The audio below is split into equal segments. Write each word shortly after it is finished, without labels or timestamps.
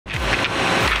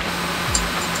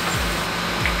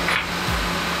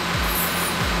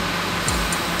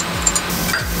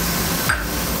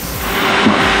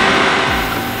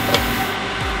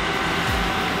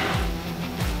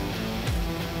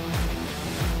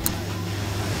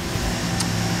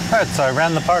Alright, so I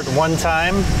ran the part one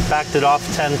time, backed it off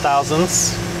 10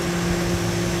 thousandths,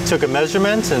 took a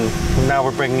measurement, and now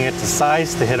we're bringing it to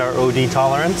size to hit our OD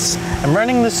tolerance. I'm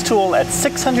running this tool at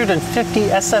 650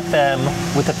 SFM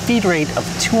with a feed rate of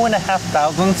 2.5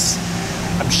 thousandths.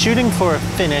 I'm shooting for a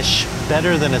finish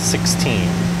better than a 16.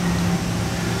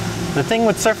 The thing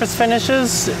with surface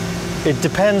finishes, it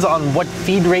depends on what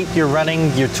feed rate you're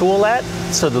running your tool at.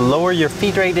 So the lower your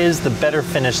feed rate is, the better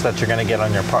finish that you're going to get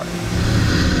on your part.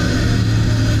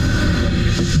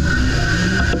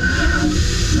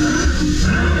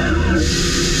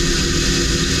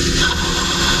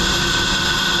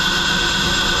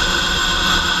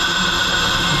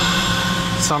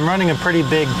 So I'm running a pretty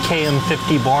big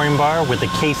KM50 boring bar with a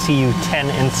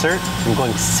KCU10 insert. I'm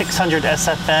going 600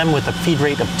 SFM with a feed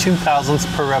rate of 2 thousandths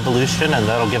per revolution, and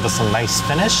that'll give us a nice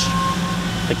finish.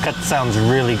 The cut sounds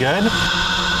really good.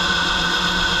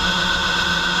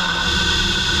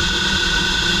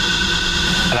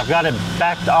 And I've got it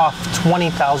backed off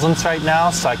 20 thousandths right now,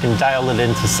 so I can dial it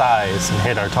into size and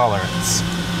hit our tolerance.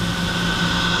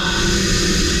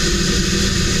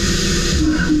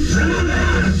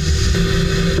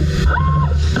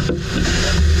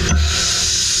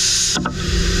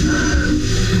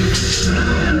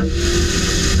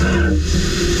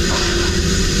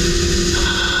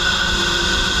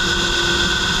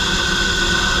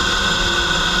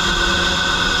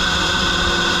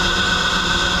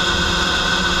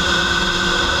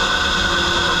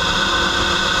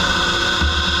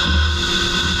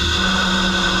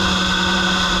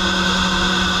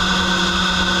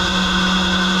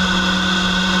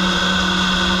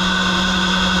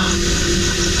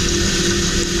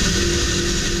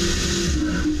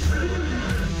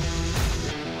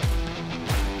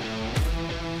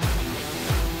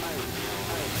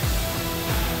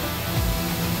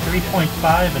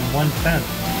 .5 and 1/10.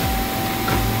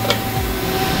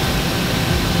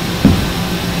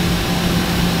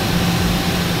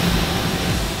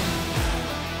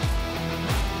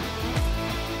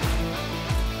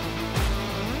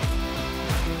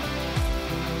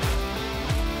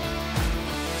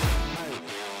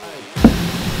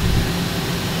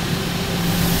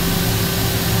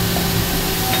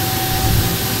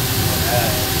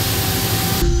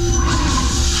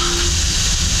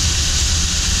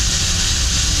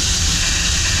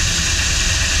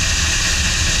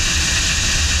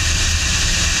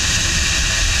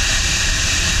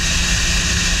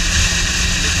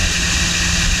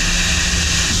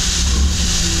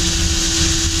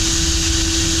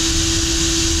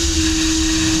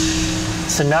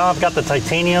 So now I've got the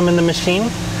titanium in the machine.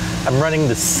 I'm running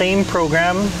the same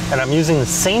program and I'm using the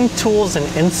same tools and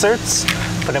inserts,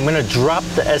 but I'm going to drop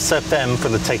the SFM for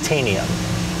the titanium.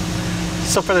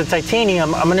 So for the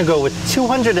titanium, I'm going to go with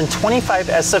 225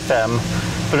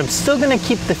 SFM, but I'm still going to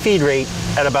keep the feed rate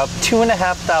at about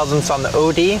 2.5 thousandths on the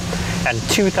OD and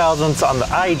 2 thousandths on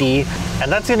the ID,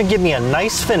 and that's going to give me a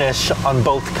nice finish on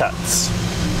both cuts.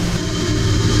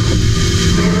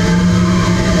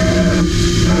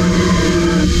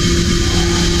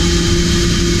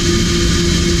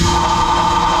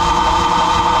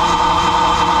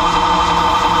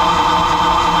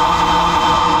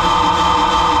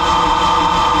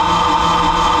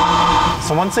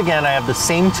 So once again, I have the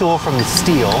same tool from the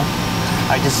steel.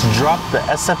 I just dropped the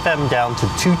SFM down to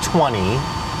 220,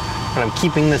 but I'm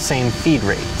keeping the same feed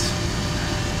rate.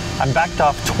 I'm backed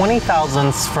off 20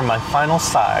 thousandths from my final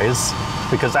size,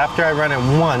 because after I run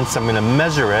it once, I'm going to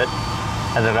measure it,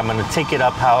 and then I'm going to take it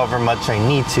up however much I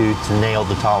need to nail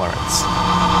the tolerance.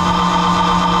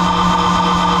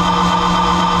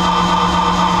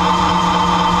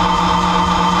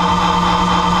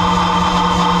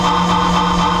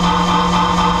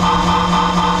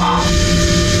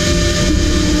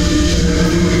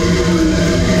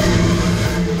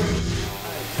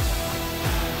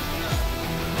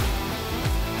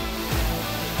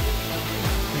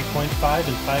 3.5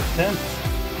 and 5/10.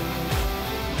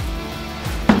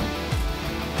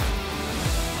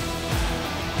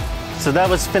 So that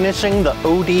was finishing the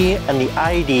OD and the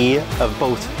ID of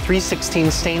both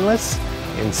 316 stainless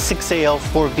and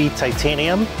 6AL4V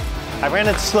titanium. I ran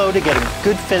it slow to get a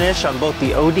good finish on both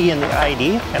the OD and the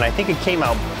ID, and I think it came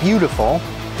out beautiful.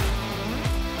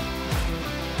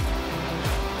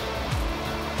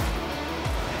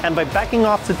 And by backing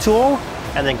off the tool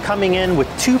and then coming in with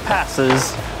 2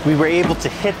 passes, we were able to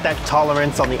hit that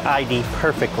tolerance on the ID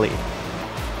perfectly.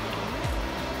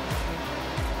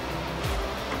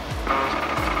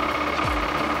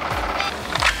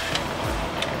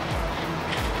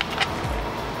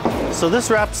 So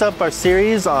this wraps up our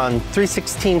series on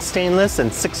 316 stainless and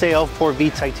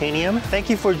 6AL4V titanium. Thank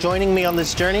you for joining me on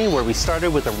this journey where we started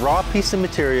with a raw piece of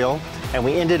material and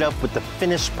we ended up with the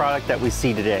finished product that we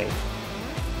see today.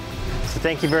 So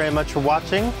thank you very much for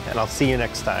watching, and I'll see you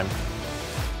next time.